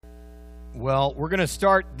Well, we're going to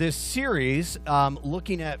start this series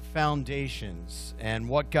looking at foundations and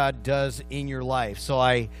what God does in your life. So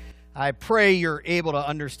I pray you're able to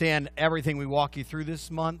understand everything we walk you through this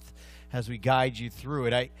month as we guide you through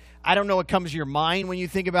it. I don't know what comes to your mind when you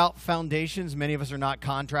think about foundations. Many of us are not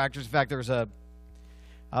contractors. In fact, there's a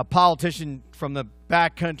politician from the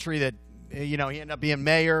back country that, he ended up being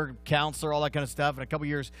mayor, counselor, all that kind of stuff. And a couple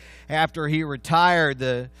years after he retired,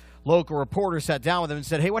 the local reporter sat down with him and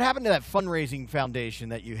said, "Hey, what happened to that fundraising foundation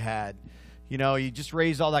that you had? You just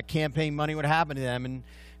raised all that campaign money. What happened to them?"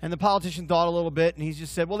 And the politician thought a little bit, and he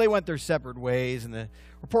just said, "Well, they went their separate ways." And the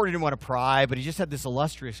reporter didn't want to pry, but he just had this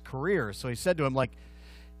illustrious career. So he said to him,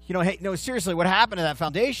 "Hey, no, seriously, what happened to that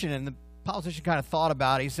foundation?" And the politician kind of thought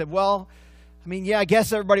about it. He said, "Well, I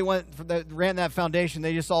guess everybody ran that foundation.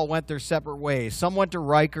 They just all went their separate ways. Some went to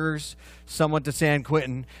Rikers, some went to San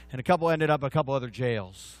Quentin, and a couple ended up a couple other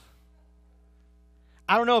jails."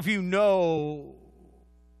 I don't know if you know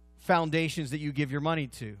foundations that you give your money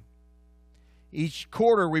to. Each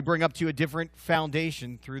quarter we bring up to you a different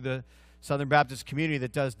foundation through the Southern Baptist community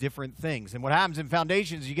that does different things. And what happens in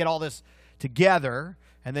foundations, you get all this together,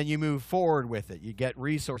 and then you move forward with it. You get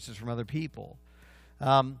resources from other people.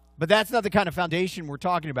 But that's not the kind of foundation we're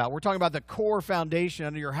talking about. We're talking about the core foundation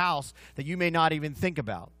under your house that you may not even think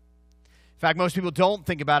about. In fact, most people don't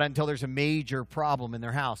think about it until there's a major problem in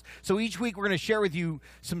their house. So each week we're going to share with you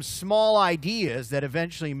some small ideas that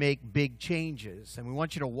eventually make big changes. And we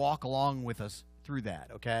want you to walk along with us through that,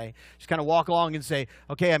 okay? Just kind of walk along and say,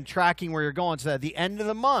 okay, I'm tracking where you're going. So that at the end of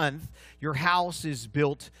the month, your house is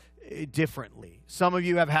built differently. Some of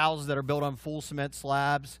you have houses that are built on full cement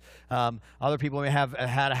slabs. Other people may have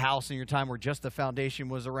had a house in your time where just the foundation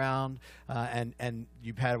was around, and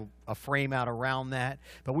you've had a frame out around that.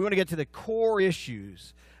 But we want to get to the core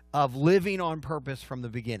issues of living on purpose from the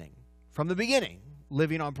beginning. From the beginning,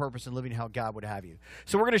 living on purpose and living how God would have you.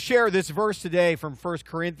 So we're going to share this verse today from 1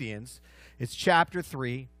 Corinthians. It's chapter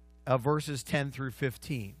 3, verses 10 through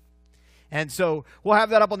 15. And so we'll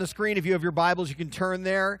have that up on the screen. If you have your Bibles, you can turn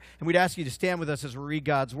there. And we'd ask you to stand with us as we read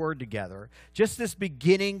God's Word together. Just this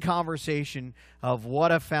beginning conversation of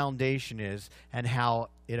what a foundation is and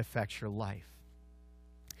how it affects your life.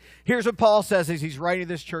 Here's what Paul says as he's writing to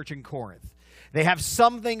this church in Corinth. They have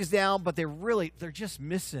some things down, but they're just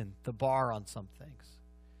missing the bar on some things.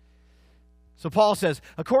 So Paul says,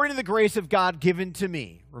 according to the grace of God given to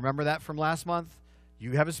me. Remember that from last month?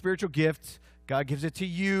 You have a spiritual gift. God gives it to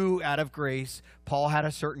you out of grace. Paul had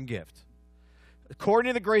a certain gift.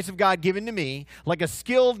 According to the grace of God given to me, like a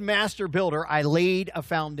skilled master builder, I laid a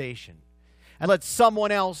foundation. And let someone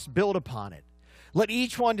else build upon it. Let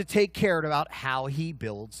each one to take care about how he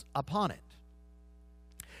builds upon it.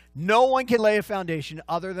 No one can lay a foundation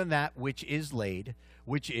other than that which is laid,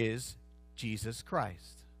 which is Jesus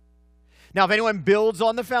Christ. Now, if anyone builds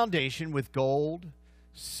on the foundation with gold,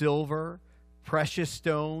 silver, precious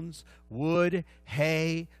stones, wood,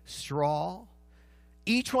 hay, straw,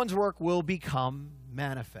 each one's work will become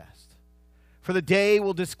manifest. For the day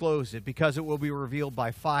will disclose it, because it will be revealed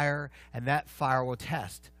by fire, and that fire will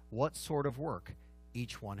test what sort of work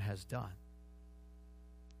each one has done.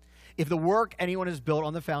 If the work anyone has built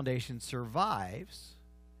on the foundation survives,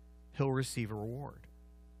 he'll receive a reward.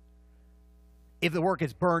 If the work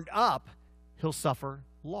is burned up, he'll suffer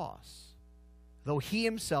loss, though he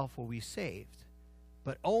himself will be saved,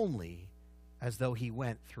 but only as though he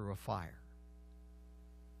went through a fire.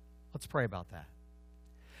 Let's pray about that.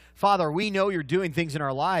 Father, we know you're doing things in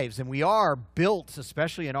our lives, and we are built,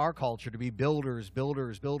 especially in our culture, to be builders,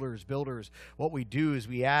 builders, builders, builders. What we do is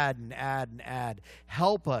we add and add and add.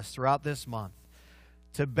 Help us throughout this month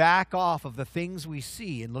to back off of the things we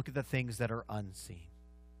see and look at the things that are unseen.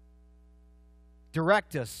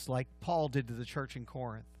 Direct us, like Paul did to the church in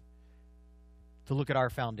Corinth, to look at our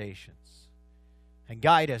foundations, and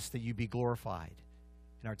guide us that you be glorified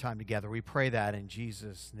in our time together. We pray that in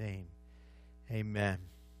Jesus' name. Amen.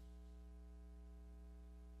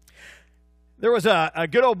 There was a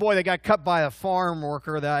good old boy that got cut by a farm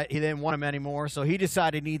worker that he didn't want him anymore, so he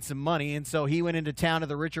decided he needed some money, and so he went into town, to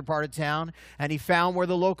the richer part of town, and he found where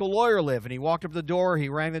the local lawyer lived, and he walked up to the door, he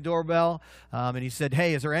rang the doorbell, and he said,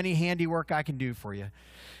 "Hey, is there any handiwork I can do for you?"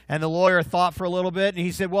 And the lawyer thought for a little bit, and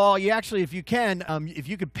he said, "Well, if you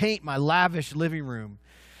could paint my lavish living room,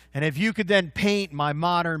 and if you could then paint my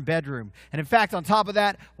modern bedroom, and in fact, on top of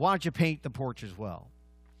that, why don't you paint the porch as well?"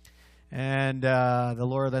 And the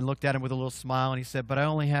lawyer then looked at him with a little smile, and he said, "But I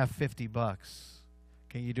only have $50.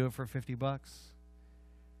 Can you do it for $50?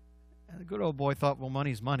 And the good old boy thought, well,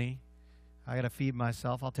 money's money. I got to feed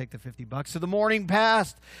myself. I'll take the $50. So the morning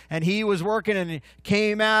passed, and he was working, and he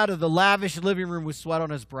came out of the lavish living room with sweat on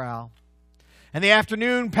his brow. And the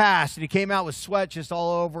afternoon passed, and he came out with sweat just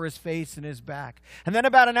all over his face and his back. And then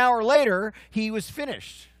about an hour later, he was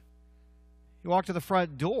finished. He walked to the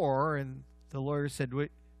front door, and the lawyer said,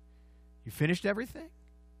 "Wait, you finished everything?"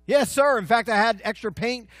 "Yes, sir. In fact, I had extra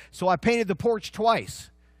paint, so I painted the porch twice."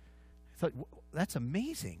 I thought, that's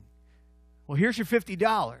amazing. "Well, here's your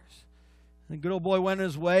 $50. And the good old boy went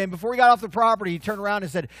his way, and before he got off the property, he turned around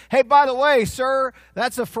and said, "Hey, by the way, sir,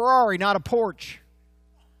 that's a Ferrari, not a porch."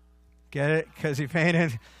 Get it? Because he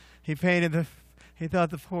thought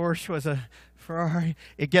the Porsche was a Ferrari.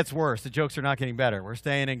 It gets worse. The jokes are not getting better. We're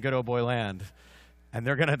staying in good old boy land. And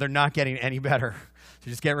they're not getting any better. So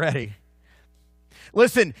just get ready.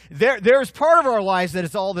 Listen, there's part of our lives that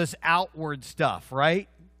it's all this outward stuff, right?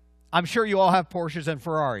 I'm sure you all have Porsches and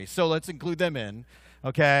Ferraris, so let's include them in,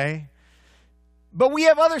 okay? But we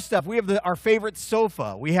have other stuff. We have our favorite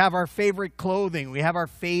sofa. We have our favorite clothing. We have our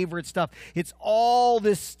favorite stuff. It's all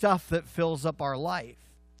this stuff that fills up our life.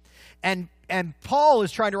 And Paul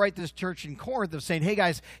is trying to write this church in Corinth of saying, hey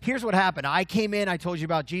guys, here's what happened. I came in, I told you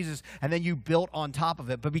about Jesus, and then you built on top of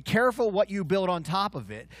it. But be careful what you build on top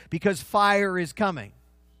of it, because fire is coming.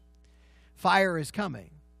 Fire is coming.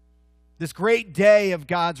 This great day of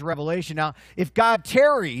God's revelation. Now, if God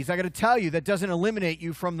tarries, I got to tell you, that doesn't eliminate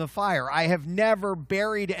you from the fire. I have never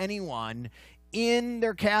buried anyone in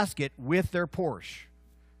their casket with their Porsche.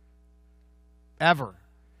 Ever.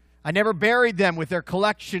 I never buried them with their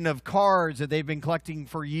collection of cards that they've been collecting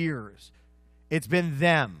for years. It's been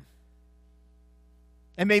them.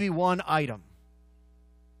 And maybe one item.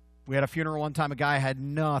 We had a funeral one time. A guy had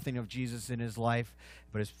nothing of Jesus in his life,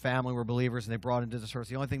 but his family were believers, and they brought him to the service.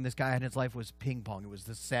 The only thing this guy had in his life was ping pong. It was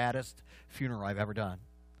the saddest funeral I've ever done.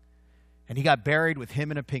 And he got buried with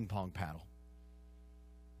him in a ping pong paddle.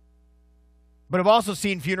 But I've also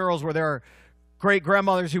seen funerals where there are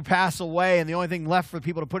great-grandmothers who pass away, and the only thing left for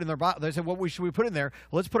people to put in their Bible, they said, what should we put in there?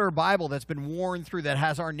 Well, let's put our Bible that's been worn through, that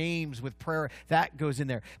has our names with prayer. That goes in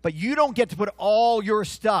there. But you don't get to put all your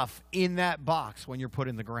stuff in that box when you're put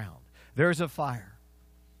in the ground. There's a fire.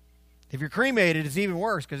 If you're cremated, it's even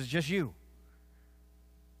worse because it's just you.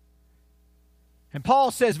 And Paul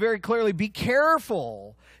says very clearly, be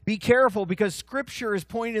careful, because Scripture is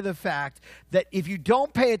pointing to the fact that if you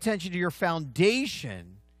don't pay attention to your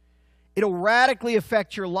foundation, it'll radically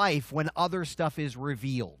affect your life when other stuff is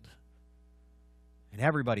revealed. And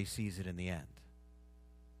everybody sees it in the end.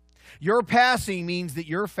 Your passing means that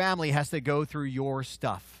your family has to go through your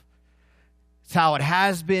stuff. It's how it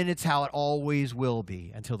has been. It's how it always will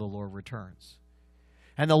be until the Lord returns.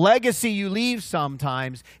 And the legacy you leave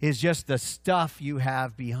sometimes is just the stuff you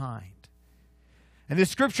have behind. And this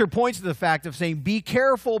scripture points to the fact of saying, be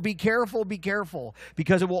careful, be careful, be careful,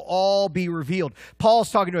 because it will all be revealed. Paul's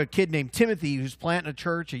talking to a kid named Timothy who's planting a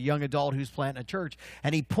church, a young adult who's planting a church,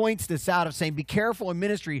 and he points this out of saying, be careful in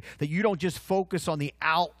ministry that you don't just focus on the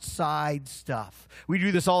outside stuff. We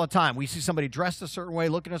do this all the time. We see somebody dressed a certain way,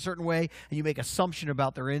 looking a certain way, and you make assumption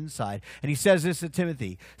about their inside. And he says this to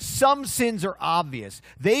Timothy, some sins are obvious.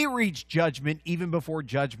 They reach judgment even before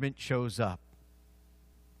judgment shows up.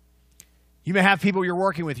 You may have people you're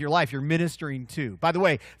working with, your life, you're ministering to. By the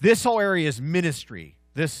way, this whole area is ministry.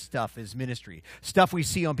 This stuff is ministry. Stuff we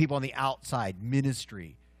see on people on the outside,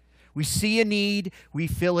 ministry. We see a need, we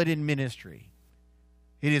fill it in ministry.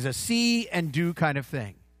 It is a see and do kind of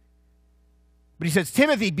thing. But he says,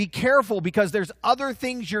 Timothy, be careful because there's other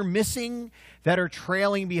things you're missing that are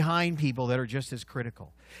trailing behind people that are just as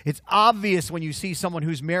critical. It's obvious when you see someone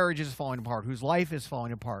whose marriage is falling apart, whose life is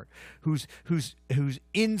falling apart, whose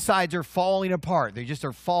insides are falling apart. They just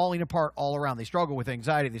are falling apart all around. They struggle with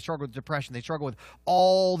anxiety. They struggle with depression. They struggle with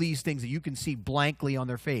all these things that you can see blankly on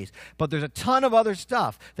their face. But there's a ton of other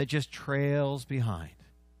stuff that just trails behind.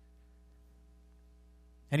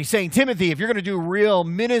 And he's saying, Timothy, if you're going to do real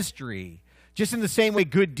ministry, just in the same way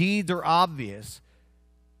good deeds are obvious,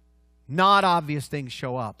 not obvious things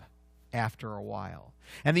show up after a while.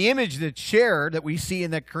 And the image that's shared that we see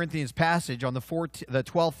in that Corinthians passage on the 12th,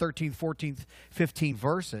 13th, 14th, 15th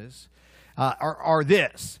verses are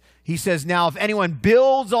this. He says, now if anyone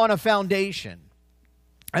builds on a foundation,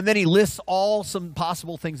 and then he lists all some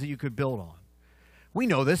possible things that you could build on. We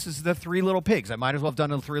know this is the three little pigs. I might as well have done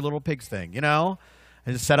the three little pigs thing, you know?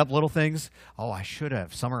 And just set up little things. Oh, I should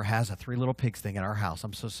have. Summer has a three little pigs thing in our house.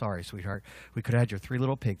 I'm so sorry, sweetheart. We could have had your three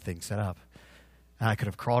little pig thing set up. And I could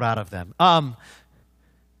have crawled out of them.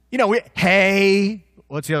 Hay.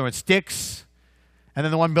 What's the other one? Sticks. And then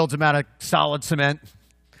the one builds them out of solid cement.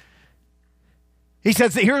 He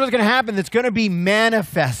says that here's what's going to happen that's going to be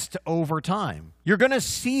manifest over time. You're going to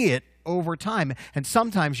see it over time. And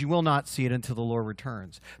sometimes you will not see it until the Lord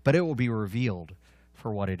returns. But it will be revealed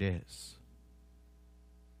for what it is.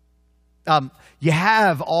 You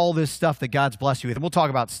have all this stuff that God's blessed you with. And we'll talk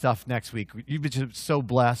about stuff next week. You've been just so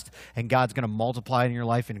blessed, and God's going to multiply in your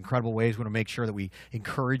life in incredible ways. We want to make sure that we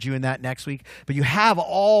encourage you in that next week. But you have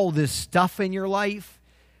all this stuff in your life.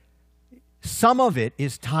 Some of it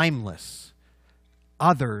is timeless.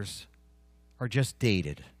 Others are just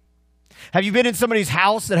dated. Have you been in somebody's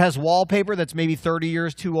house that has wallpaper that's maybe 30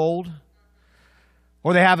 years too old?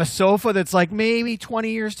 Or they have a sofa that's like maybe 20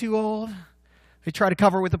 years too old? They try to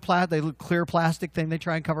cover with the clear plastic thing they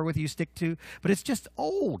try and cover with, you stick to. But it's just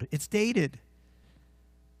old. It's dated.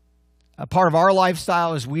 A part of our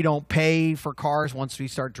lifestyle is we don't pay for cars once we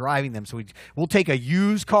start driving them. So we'll take a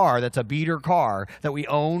used car that's a beater car that we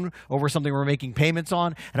own over something we're making payments on,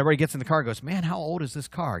 and everybody gets in the car and goes, man, how old is this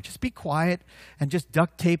car? Just be quiet and just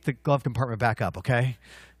duct tape the glove compartment back up, okay?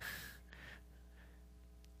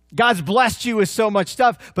 God's blessed you with so much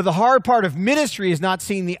stuff, but the hard part of ministry is not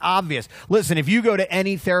seeing the obvious. Listen, if you go to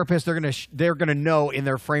any therapist, they're gonna know in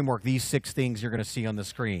their framework these 6 things you're gonna see on the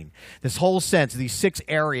screen. This whole sense, these 6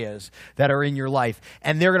 areas that are in your life,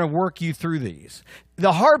 and they're gonna work you through these.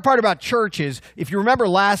 The hard part about church is, if you remember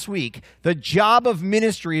last week, the job of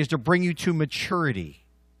ministry is to bring you to maturity.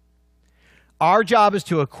 Our job is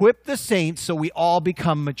to equip the saints so we all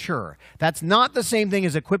become mature. That's not the same thing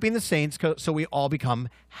as equipping the saints so we all become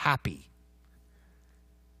happy.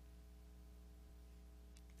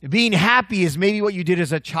 Being happy is maybe what you did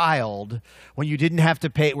as a child when you didn't have to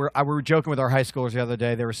pay. We were joking with our high schoolers the other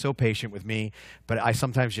day. They were so patient with me, but I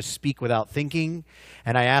sometimes just speak without thinking.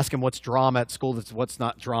 And I ask them what's drama at school, what's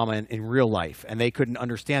not drama in real life. And they couldn't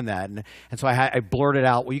understand that. And so I blurted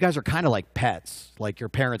out, well, you guys are kind of like pets. Like your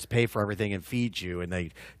parents pay for everything and feed you and they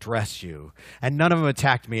dress you. And none of them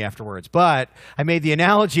attacked me afterwards. But I made the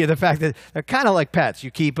analogy of the fact that they're kind of like pets. You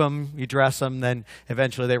keep them, you dress them, then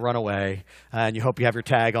eventually they run away. And you hope you have your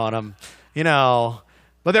tag on them, you know.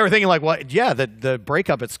 But they were thinking like, well, yeah, the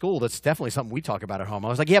breakup at school, that's definitely something we talk about at home. I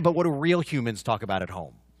was like, yeah, but what do real humans talk about at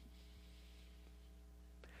home?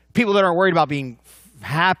 People that aren't worried about being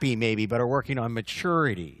happy maybe, but are working on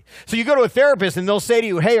maturity. So you go to a therapist and they'll say to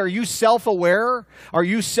you, hey, are you self-aware? Are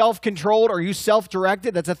you self-controlled? Are you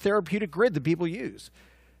self-directed? That's a therapeutic grid that people use.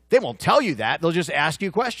 They won't tell you that. They'll just ask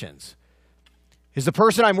you questions. Is the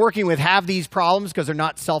person I'm working with have these problems because they're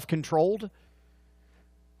not self-controlled?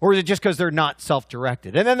 Or is it just because they're not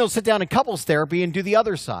self-directed? And then they'll sit down in couples therapy and do the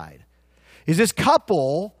other side. Is this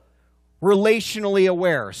couple relationally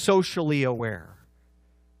aware, socially aware?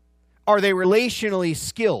 Are they relationally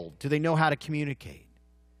skilled? Do they know how to communicate?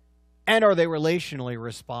 And are they relationally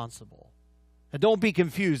responsible? Now, don't be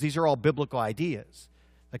confused. These are all biblical ideas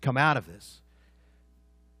that come out of this.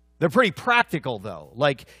 They're pretty practical, though.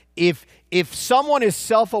 Like, if someone is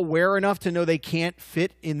self-aware enough to know they can't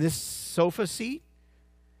fit in this sofa seat,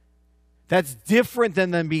 that's different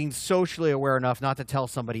than them being socially aware enough not to tell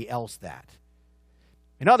somebody else that.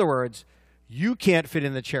 In other words, you can't fit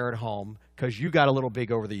in the chair at home because you got a little big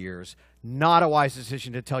over the years. Not a wise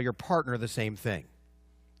decision to tell your partner the same thing,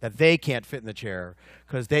 that they can't fit in the chair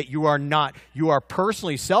because you are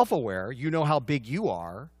personally self-aware. You know how big you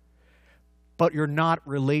are, but you're not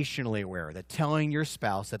relationally aware, that telling your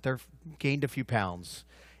spouse that they've gained a few pounds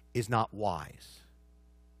is not wise.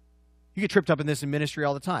 You get tripped up in this in ministry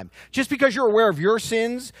all the time. Just because you're aware of your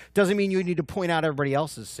sins doesn't mean you need to point out everybody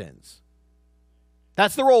else's sins.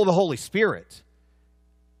 That's the role of the Holy Spirit.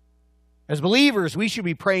 As believers, we should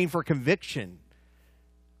be praying for conviction,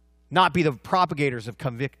 not be the propagators of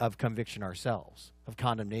conviction ourselves, of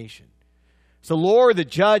condemnation. It's the Lord that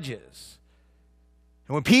judges.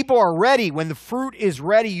 And when people are ready, when the fruit is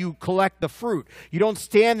ready, you collect the fruit. You don't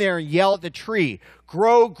stand there and yell at the tree,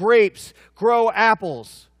 grow grapes, grow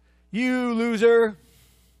apples. You loser,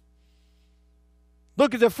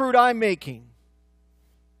 look at the fruit I'm making.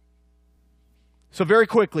 So very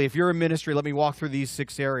quickly, if you're in ministry, let me walk through these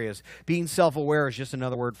 6 areas. Being self-aware is just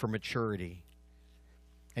another word for maturity.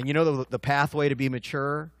 And you know the pathway to be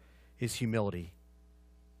mature is humility.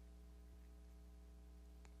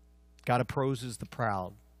 God opposes the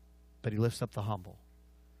proud, but he lifts up the humble.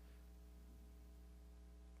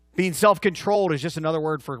 Being self-controlled is just another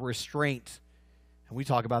word for restraint. And we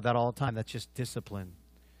talk about that all the time. That's just discipline.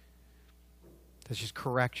 That's just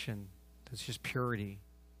correction. That's just purity.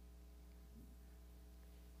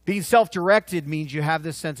 Being self-directed means you have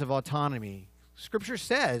this sense of autonomy. Scripture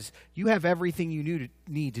says you have everything you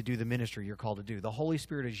need to do the ministry you're called to do. The Holy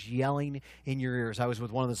Spirit is yelling in your ears. I was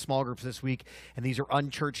with one of the small groups this week, and these are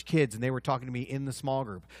unchurched kids, and they were talking to me in the small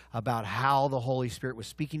group about how the Holy Spirit was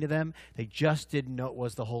speaking to them. They just didn't know it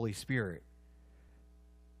was the Holy Spirit.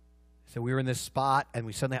 So we were in this spot, and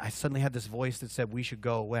I suddenly had this voice that said we should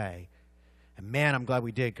go away. And man, I'm glad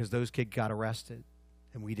we did, because those kids got arrested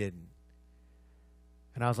and we didn't.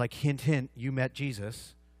 And I was like, hint, hint, you met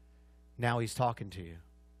Jesus. Now he's talking to you.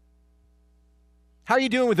 How are you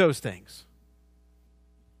doing with those things?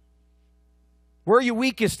 Where are you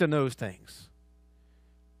weakest in those things?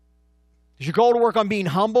 Is your goal to work on being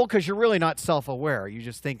humble? Because you're really not self-aware. You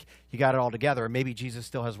just think you got it all together. And maybe Jesus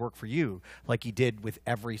still has work for you, like he did with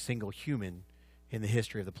every single human in the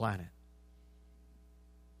history of the planet.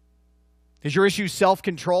 Is your issue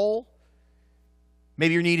self-control?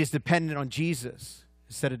 Maybe your need is dependent on Jesus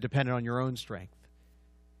instead of dependent on your own strength.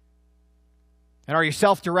 And are you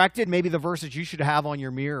self-directed? Maybe the verses you should have on your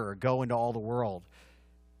mirror are go into all the world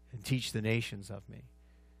and teach the nations of me.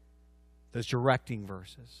 Those directing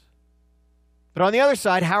verses. But on the other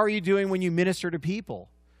side, how are you doing when you minister to people?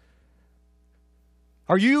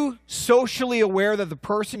 Are you socially aware that the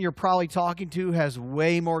person you're probably talking to has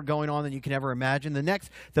way more going on than you can ever imagine?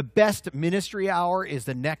 The best ministry hour is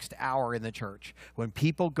the next hour in the church, when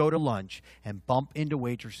people go to lunch and bump into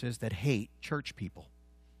waitresses that hate church people.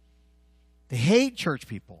 They hate church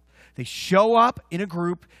people. They show up in a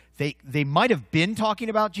group. They might have been talking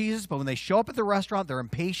about Jesus, but when they show up at the restaurant, they're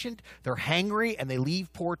impatient, they're hangry, and they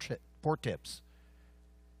leave poor tips.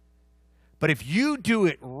 But if you do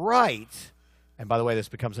it right, and by the way, this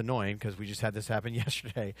becomes annoying because we just had this happen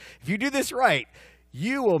yesterday. If you do this right,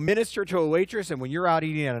 you will minister to a waitress, and when you're out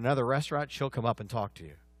eating at another restaurant, she'll come up and talk to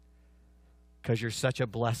you because you're such a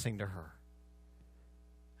blessing to her.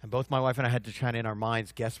 And both my wife and I had to try to, in our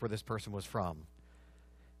minds, guess where this person was from.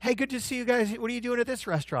 Hey, good to see you guys. What are you doing at this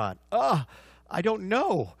restaurant? Oh, I don't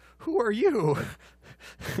know. Who are you?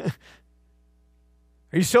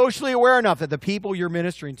 Are you socially aware enough that the people you're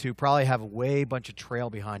ministering to probably have a way bunch of trail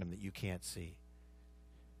behind them that you can't see?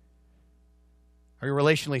 Are you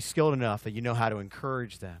relationally skilled enough that you know how to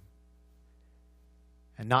encourage them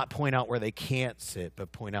and not point out where they can't sit,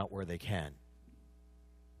 but point out where they can?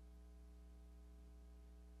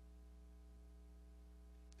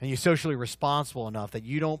 And you're socially responsible enough that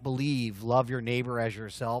you don't believe love your neighbor as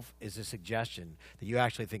yourself is a suggestion, that you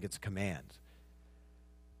actually think it's a command.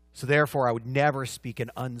 So therefore, I would never speak an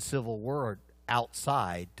uncivil word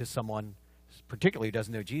outside to someone, particularly who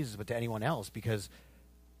doesn't know Jesus, but to anyone else, because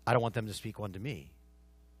I don't want them to speak one to me.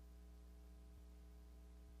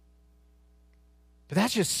 But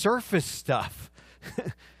that's just surface stuff.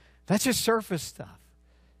 That's just surface stuff.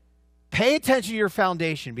 Pay attention to your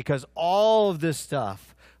foundation, because all of this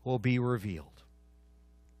stuff will be revealed.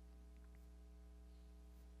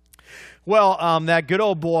 Well, that good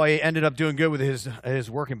old boy ended up doing good with his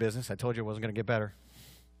working business. I told you it wasn't going to get better.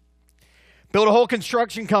 Built a whole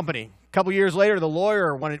construction company. A couple years later, the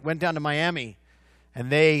lawyer went down to Miami, and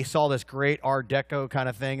they saw this great Art Deco kind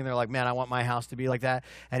of thing, and they're like, man, I want my house to be like that.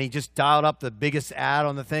 And he just dialed up the biggest ad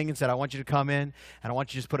on the thing and said, I want you to come in, and I want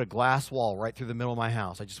you to just put a glass wall right through the middle of my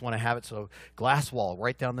house. I just want to have it so glass wall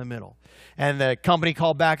right down the middle. And the company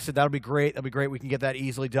called back and said, that'll be great. That'll be great. We can get that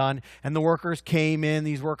easily done. And the workers came in.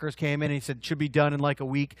 These workers came in, and he said, it should be done in like a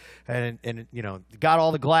week. And you know, got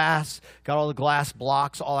all the glass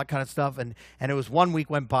blocks, all that kind of stuff. And it was 1 week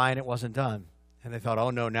went by, and it wasn't done. And they thought, oh,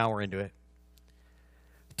 no, now we're into it.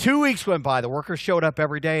 2 weeks went by. The workers showed up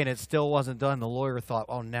every day, and it still wasn't done. The lawyer thought,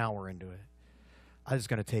 oh, now we're into it. This is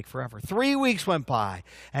going to take forever. 3 weeks went by,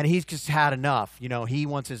 and he's just had enough. You know, he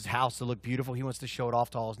wants his house to look beautiful. He wants to show it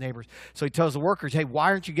off to all his neighbors. So he tells the workers, hey, why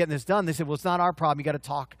aren't you getting this done? They said, well, it's not our problem. You got to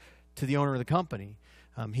talk to the owner of the company.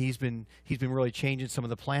 He's been really changing some of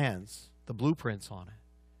the plans, the blueprints on it.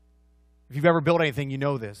 If you've ever built anything, you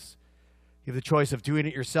know this. You have the choice of doing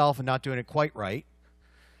it yourself and not doing it quite right,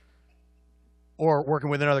 or working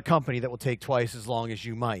with another company that will take twice as long as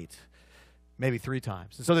you might, maybe 3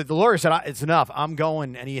 times. And so the lawyer said, it's enough. I'm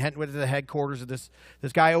going. And he went to the headquarters of this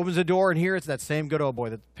guy, opens the door, and here it's that same good old boy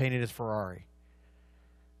that painted his Ferrari.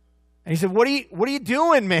 And he said, what are you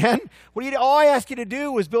doing, man? All I asked you to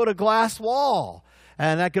do was build a glass wall.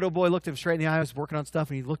 And that good old boy looked him straight in the eye. I was working on stuff,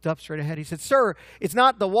 and he looked up straight ahead. He said, sir, it's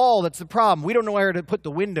not the wall that's the problem. We don't know where to put the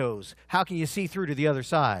windows. How can you see through to the other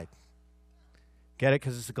side? Get it?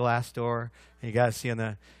 Because it's a glass door. And you got to see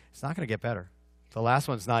it's not going to get better. The last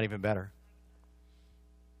one's not even better.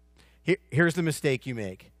 Here's the mistake you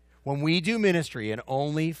make. When we do ministry and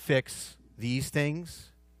only fix these things,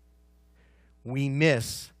 we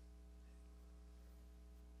miss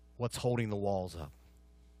what's holding the walls up.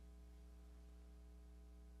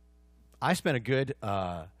 I spent a good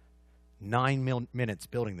 9 minutes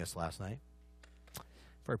building this last night.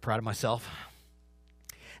 Very proud of myself.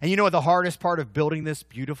 And you know what the hardest part of building this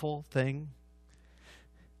beautiful thing?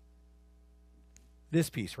 This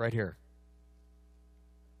piece right here.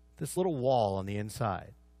 This little wall on the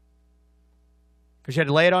inside. Because you had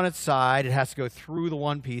to lay it on its side. It has to go through the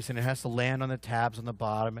one piece, and it has to land on the tabs on the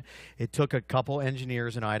bottom. It took a couple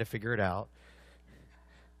engineers and I to figure it out.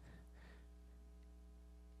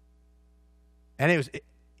 And it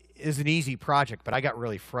was an easy project, but I got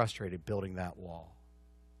really frustrated building that wall.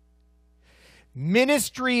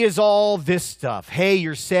 Ministry is all this stuff. Hey,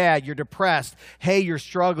 you're sad, you're depressed. Hey, you're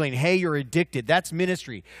struggling. Hey, you're addicted. That's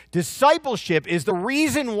ministry. Discipleship is the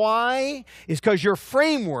reason why is because your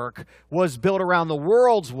framework was built around the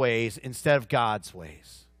world's ways instead of God's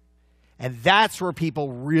ways. And that's where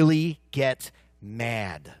people really get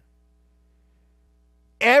mad.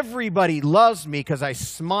 Everybody loves me because I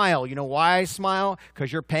smile. You know why I smile?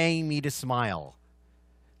 Because you're paying me to smile.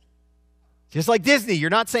 Just like Disney, you're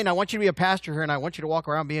not saying, I want you to be a pastor here and I want you to walk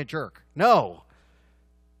around being a jerk. No.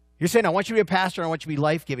 You're saying, I want you to be a pastor and I want you to be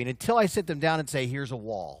life-giving until I sit them down and say, here's a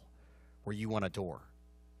wall where you want a door.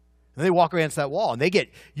 And they walk against that wall and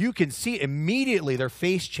you can see immediately their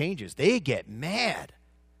face changes. They get mad.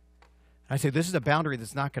 And I say, this is a boundary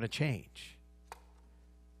that's not going to change.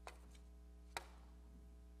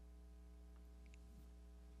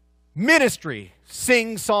 Ministry,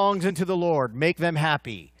 sing songs into the Lord, make them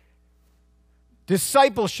happy.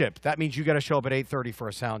 Discipleship, that means you got to show up at 8:30 for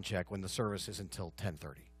a sound check when the service is until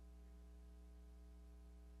 10:30.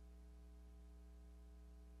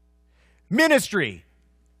 Ministry,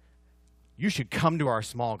 you should come to our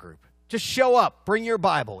small group. Just show up, bring your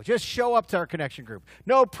Bible. Just show up to our connection group.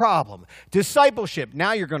 No problem. Discipleship,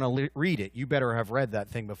 now you're going to read it. You better have read that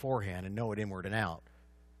thing beforehand and know it inward and out.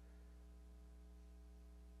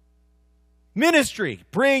 Ministry,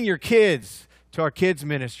 bring your kids to our kids'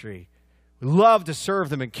 ministry. We love to serve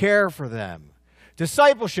them and care for them.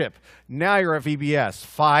 Discipleship, now you're at VBS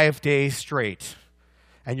 5 days straight,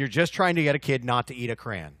 and you're just trying to get a kid not to eat a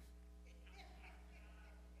crayon.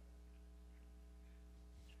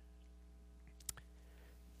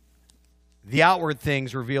 The outward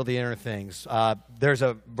things reveal the inner things. There's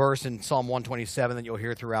a verse in Psalm 127 that you'll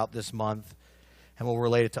hear throughout this month, and we'll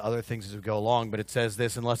relate it to other things as we go along, but it says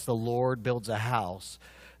this, unless the Lord builds a house,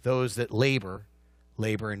 those that labor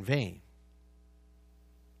in vain.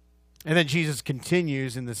 And then Jesus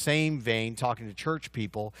continues in the same vein, talking to church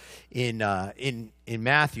people in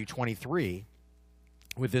Matthew 23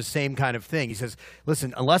 with this same kind of thing. He says,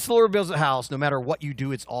 listen, unless the Lord builds a house, no matter what you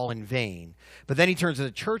do, it's all in vain. But then he turns to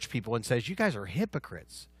the church people and says, you guys are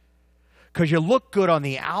hypocrites because you look good on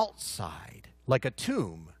the outside like a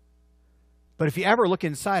tomb. But if you ever look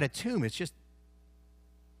inside a tomb, it's just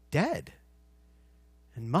dead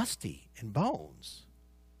and musty and bones.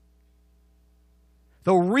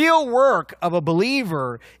 The real work of a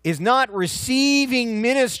believer is not receiving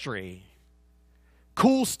ministry.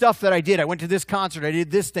 Cool stuff that I did. I went to this concert. I did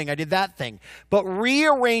this thing. I did that thing. But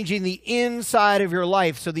rearranging the inside of your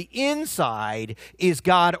life so the inside is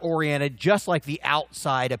God-oriented just like the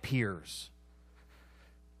outside appears.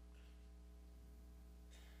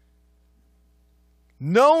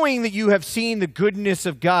 Knowing that you have seen the goodness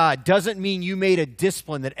of God doesn't mean you made a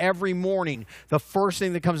discipline that every morning the first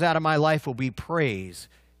thing that comes out of my life will be praise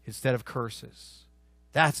instead of curses.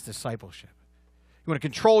 That's discipleship. You want to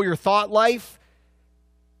control your thought life?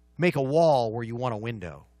 Make a wall where you want a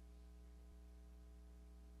window.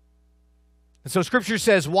 And so Scripture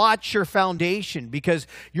says, watch your foundation because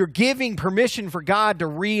you're giving permission for God to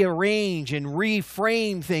rearrange and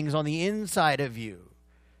reframe things on the inside of you.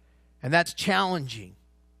 And that's challenging.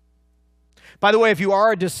 By the way, if you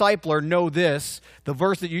are a discipler, know this. The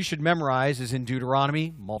verse that you should memorize is in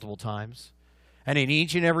Deuteronomy multiple times. And in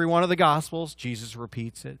each and every one of the Gospels, Jesus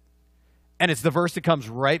repeats it. And it's the verse that comes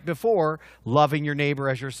right before loving your neighbor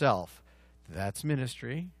as yourself. That's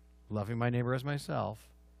ministry, loving my neighbor as myself.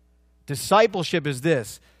 Discipleship is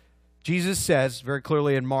this. Jesus says very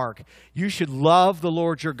clearly in Mark, you should love the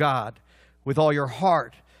Lord your God with all your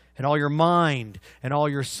heart, and all your mind, and all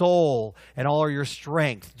your soul, and all your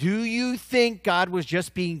strength. Do you think God was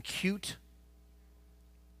just being cute?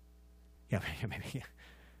 Yeah, maybe.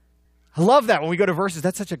 I love that when we go to verses.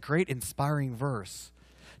 That's such a great, inspiring verse.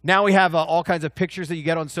 Now we have all kinds of pictures that you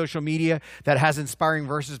get on social media that has inspiring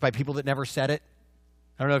verses by people that never said it.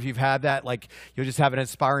 I don't know if you've had that. Like, you'll just have an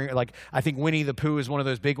inspiring, like, I think Winnie the Pooh is one of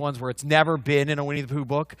those big ones where it's never been in a Winnie the Pooh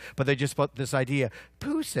book, but they just put this idea.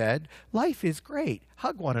 Pooh said, life is great.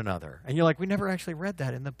 Hug one another. And you're like, we never actually read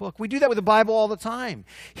that in the book. We do that with the Bible all the time.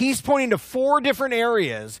 He's pointing to 4 different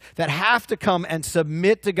areas that have to come and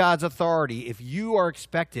submit to God's authority if you are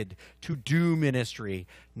expected to do ministry,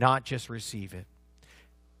 not just receive it.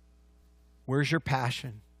 Where's your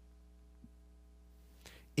passion?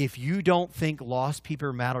 If you don't think lost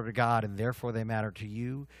people matter to God and therefore they matter to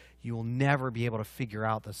you, you will never be able to figure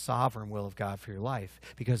out the sovereign will of God for your life,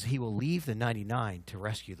 because he will leave the 99 to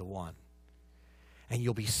rescue the one. And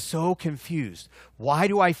you'll be so confused. Why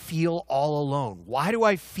do I feel all alone? Why do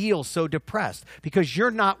I feel so depressed? Because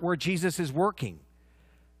you're not where Jesus is working.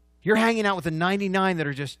 You're hanging out with the 99 that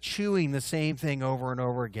are just chewing the same thing over and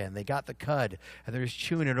over again. They got the cud, and they're just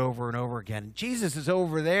chewing it over and over again. Jesus is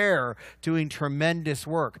over there doing tremendous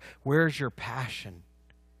work. Where's your passion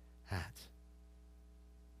at?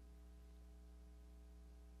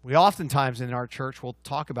 We oftentimes in our church will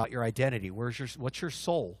talk about your identity. What's your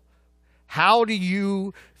soul? How do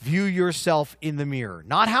you view yourself in the mirror?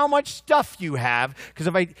 Not how much stuff you have. Because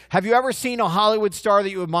have you ever seen a Hollywood star that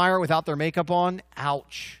you admire without their makeup on?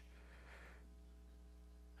 Ouch.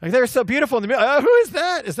 Like, they're so beautiful in the mirror. Oh, who is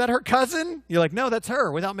that? Is that her cousin? You're like, no, that's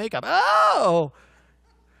her without makeup. Oh.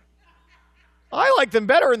 I like them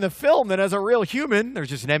better in the film than as a real human. There's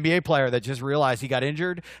just an NBA player that just realized he got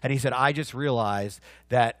injured. And he said, I just realized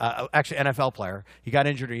that, actually NFL player, he got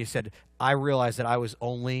injured and he said, I realized that I was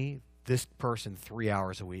only this person 3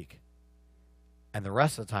 hours a week. And the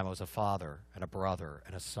rest of the time I was a father and a brother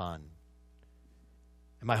and a son.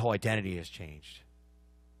 And my whole identity has changed.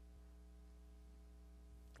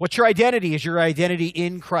 What's your identity? Is your identity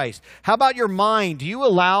in Christ? How about your mind? Do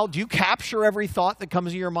you capture every thought that comes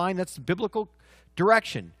into your mind? That's the biblical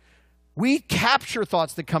direction. We capture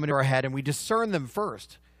thoughts that come into our head and we discern them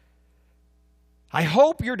first. I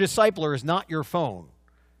hope your discipler is not your phone.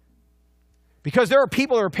 Because there are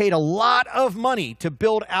people that are paid a lot of money to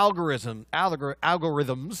build algorithms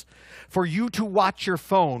for you to watch your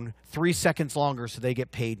phone 3 seconds longer so they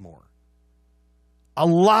get paid more. A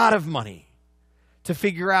lot of money to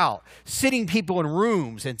figure out, sitting people in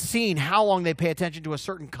rooms and seeing how long they pay attention to a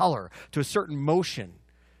certain color, to a certain motion.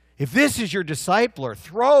 If this is your discipler,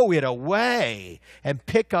 throw it away and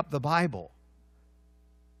pick up the Bible.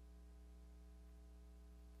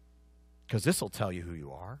 Because this will tell you who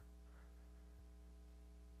you are.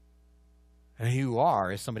 And who you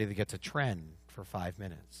are is somebody that gets a trend for 5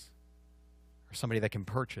 minutes. Or somebody that can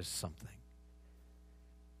purchase something.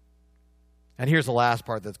 And here's the last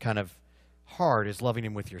part that's kind of hard, is loving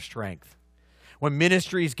him with your strength. When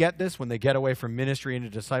ministries get this, when they get away from ministry into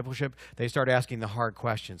discipleship, they start asking the hard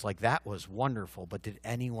questions. Like, that was wonderful, but did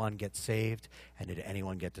anyone get saved? And did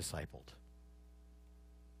anyone get discipled?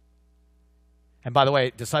 And by the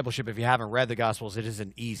way, discipleship, if you haven't read the Gospels, it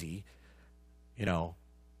isn't easy. You know,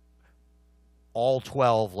 all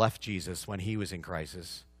 12 left Jesus when he was in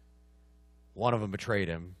crisis. One of them betrayed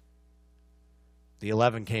him. The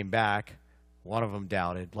 11 came back. One of them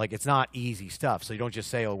doubted. Like, it's not easy stuff. So you don't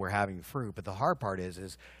just say, oh, we're having fruit. But the hard part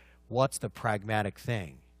is what's the pragmatic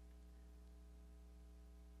thing?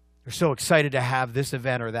 They're so excited to have this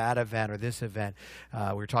event or that event or this event.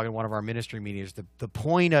 We were talking to one of our ministry meetings. The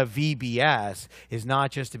point of VBS is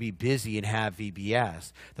not just to be busy and have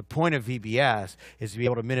VBS. The point of VBS is to be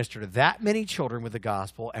able to minister to that many children with the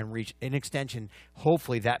gospel and reach, in extension,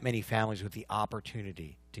 hopefully that many families with the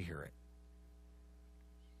opportunity to hear it.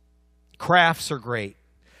 Crafts are great.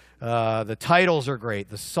 The titles are great.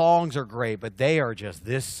 The songs are great, but they are just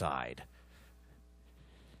this side.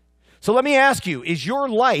 So let me ask you, is your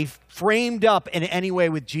life framed up in any way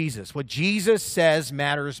with Jesus? What Jesus says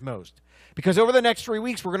matters most. Because over the next 3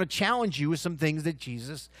 weeks, we're going to challenge you with some things that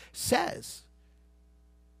Jesus says.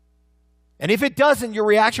 And if it doesn't, your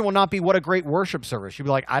reaction will not be, what a great worship service. You'll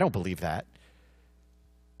be like, I don't believe that.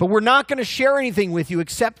 But we're not going to share anything with you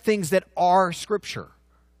except things that are Scripture,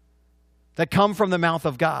 that come from the mouth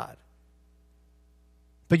of God.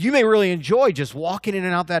 But you may really enjoy just walking in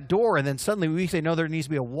and out that door, and then suddenly we say, no, there needs to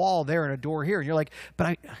be a wall there and a door here. And you're like,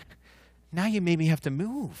 but now you made me have to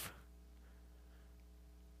move.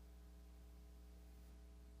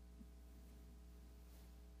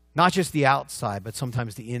 Not just the outside, but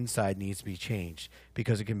sometimes the inside needs to be changed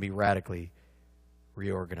because it can be radically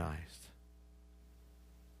reorganized.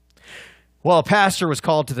 Well, a pastor was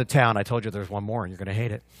called to the town. I told you there's one more, and you're going to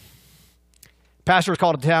hate it. Pastor was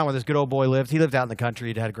called to town where this good old boy lived. He lived out in the country.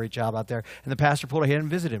 He'd had a great job out there. And the pastor pulled ahead and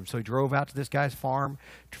visited him. So he drove out to this guy's farm,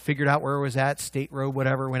 figured out where it was at, state road,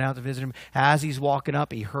 whatever, went out to visit him. As he's walking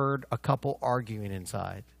up, he heard a couple arguing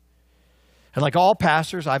inside. And like all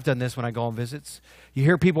pastors, I've done this when I go on visits. You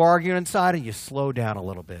hear people arguing inside and you slow down a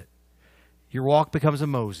little bit. Your walk becomes a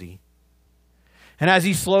mosey. And as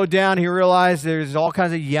he slowed down, he realized there's all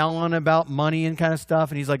kinds of yelling about money and kind of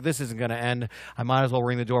stuff. And he's like, this isn't going to end. I might as well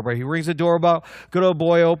ring the doorbell. He rings the doorbell. Good old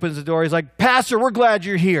boy opens the door. He's like, Pastor, we're glad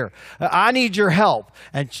you're here. I need your help.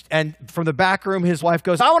 And from the back room, his wife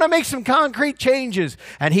goes, I want to make some concrete changes.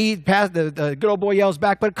 And the good old boy yells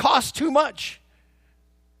back, but it costs too much.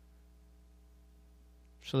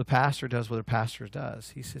 So the pastor does what a pastor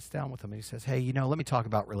does. He sits down with them and he says, hey, let me talk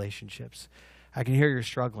about relationships. I can hear you're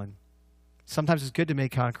struggling. Sometimes it's good to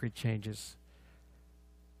make concrete changes.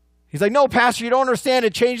 He's like, no, pastor, you don't understand.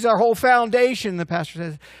 It changes our whole foundation. The pastor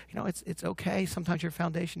says, it's okay. Sometimes your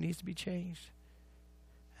foundation needs to be changed.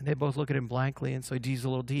 And they both look at him blankly, and so he digs a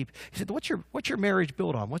little deep. He said, what's your marriage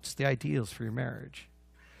built on? What's the ideals for your marriage?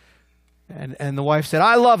 And the wife said,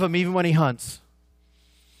 I love him even when he hunts.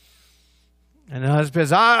 And the husband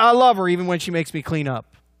says, I love her even when she makes me clean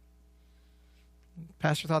up. The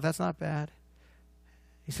pastor thought, that's not bad.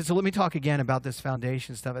 He said, so let me talk again about this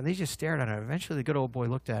foundation stuff. And they just stared at him. Eventually, the good old boy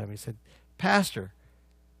looked at him. He said, Pastor,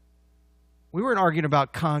 we weren't arguing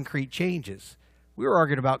about concrete changes. We were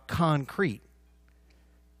arguing about concrete.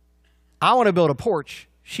 I want to build a porch.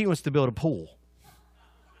 She wants to build a pool.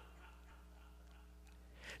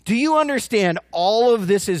 Do you understand all of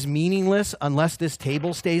this is meaningless unless this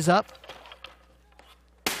table stays up?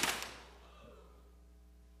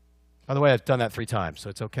 By the way, I've done that 3 times, so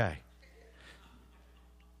it's okay.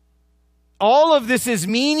 All of this is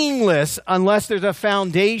meaningless unless there's a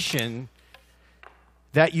foundation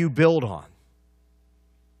that you build on.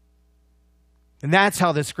 And that's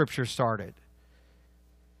how this scripture started.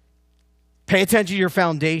 Pay attention to your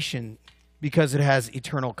foundation because it has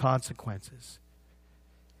eternal consequences.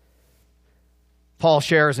 Paul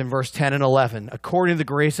shares in verse 10 and 11, according to the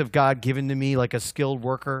grace of God given to me like a skilled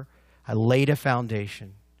worker, I laid a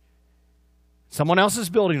foundation. Someone else is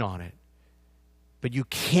building on it. But you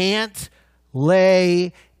can't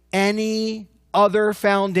lay any other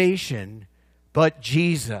foundation but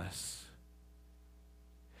Jesus.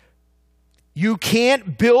 You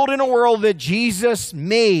can't build in a world that Jesus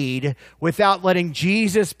made without letting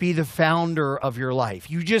Jesus be the founder of your life.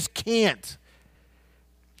 You just can't.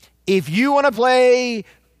 If you want to play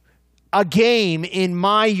a game in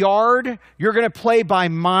my yard, you're going to play by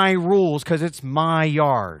my rules because it's my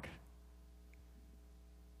yard.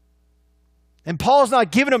 And Paul's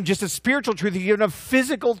not giving them just a spiritual truth, he's giving them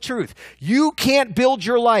physical truth. You can't build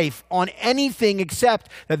your life on anything except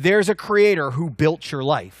that there's a creator who built your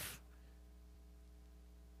life.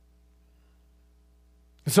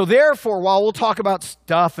 And so therefore, while we'll talk about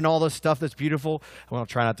stuff and all this stuff that's beautiful, I want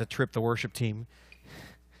to try not to trip the worship team.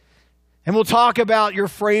 And we'll talk about your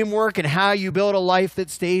framework and how you build a life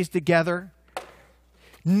that stays together.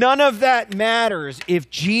 None of that matters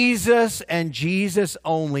if Jesus and Jesus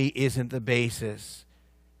only isn't the basis.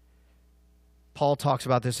 Paul talks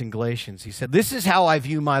about this in Galatians. He said, this is how I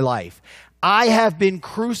view my life. I have been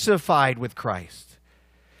crucified with Christ.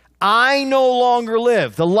 I no longer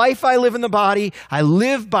live. The life I live in the body, I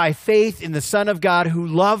live by faith in the Son of God who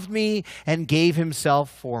loved me and gave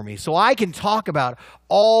himself for me. So I can talk about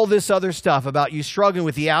all this other stuff about you struggling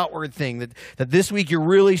with the outward thing, that this week you're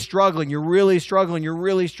really struggling,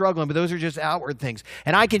 but those are just outward things.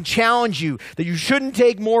 And I can challenge you that you shouldn't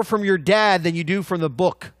take more from your dad than you do from the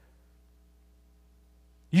book.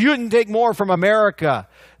 You shouldn't take more from America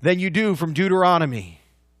than you do from Deuteronomy.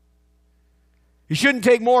 You shouldn't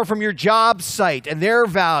take more from your job site and their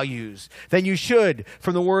values than you should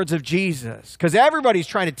from the words of Jesus. Because everybody's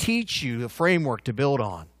trying to teach you a framework to build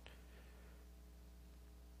on.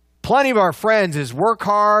 Plenty of our friends is work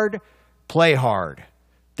hard, play hard.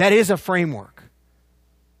 That is a framework.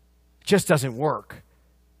 It just doesn't work.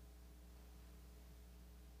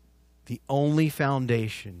 The only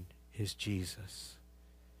foundation is Jesus.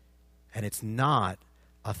 And it's not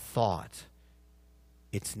a thought.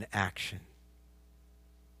 It's an action.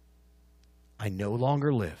 I no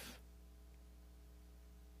longer live.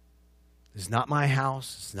 It's not my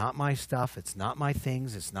house. It's not my stuff. It's not my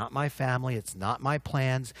things. It's not my family. It's not my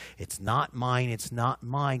plans. It's not mine. It's not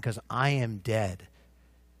mine because I am dead.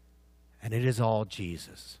 And it is all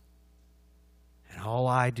Jesus. And all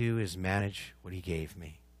I do is manage what he gave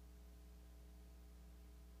me.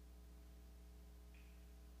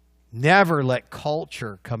 Never let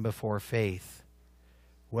culture come before faith,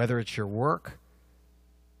 whether it's your work,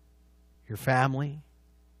 your family,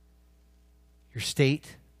 your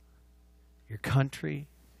state, your country,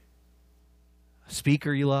 a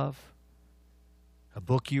speaker you love, a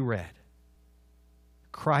book you read.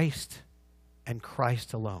 Christ and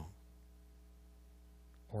Christ alone,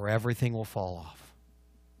 or everything will fall off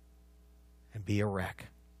and be a wreck.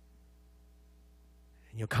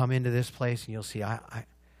 And you'll come into this place and you'll see,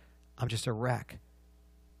 I'm just a wreck.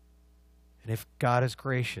 And if God is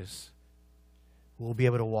gracious, we'll be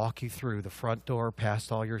able to walk you through the front door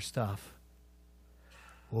past all your stuff.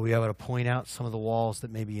 We'll be able to point out some of the walls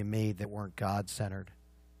that maybe you made that weren't God-centered.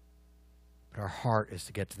 But our heart is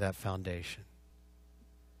to get to that foundation.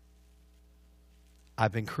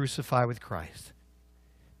 I've been crucified with Christ.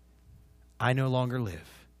 I no longer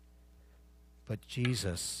live, but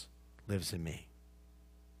Jesus lives in me.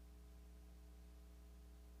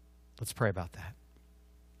 Let's pray about that.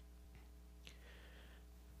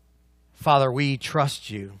 Father, we trust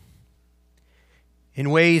you in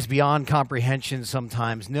ways beyond comprehension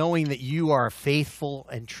sometimes, knowing that you are a faithful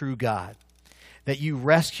and true God, that you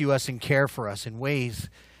rescue us and care for us in ways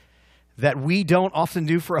that we don't often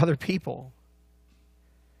do for other people.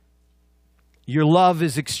 Your love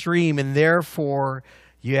is extreme, and therefore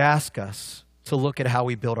you ask us to look at how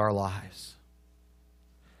we build our lives.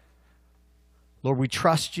 Lord, we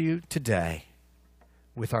trust you today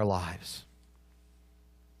with our lives.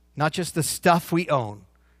 Not just the stuff we own,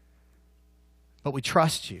 but we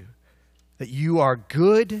trust you that you are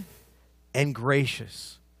good and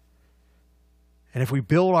gracious. And if we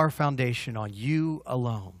build our foundation on you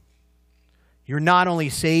alone, you're not only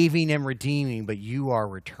saving and redeeming, but you are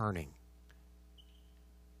returning.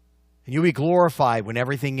 And you'll be glorified when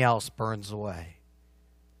everything else burns away.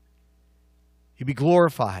 You'll be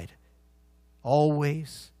glorified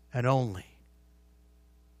always and only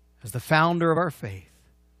as the founder of our faith,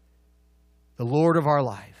 the Lord of our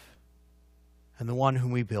life, and the one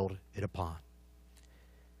whom we build it upon.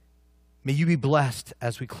 May you be blessed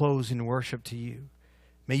as we close in worship to you.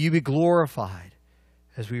 May you be glorified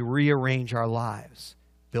as we rearrange our lives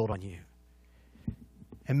built on you.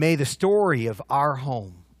 And may the story of our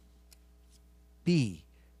home be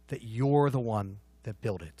that you're the one that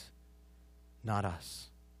built it, not us.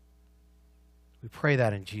 We pray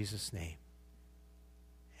that in Jesus' name.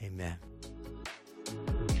 Amen.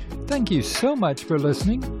 Thank you so much for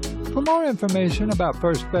listening. For more information about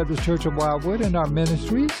First Baptist Church of Wildwood and our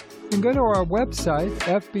ministries, you can go to our website,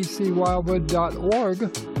 fbcwildwood.org,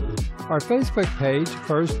 our Facebook page,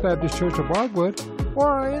 First Baptist Church of Wildwood, or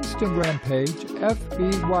our Instagram page,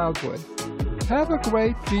 FB Wildwood. Have a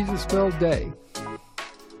great Jesus-filled day.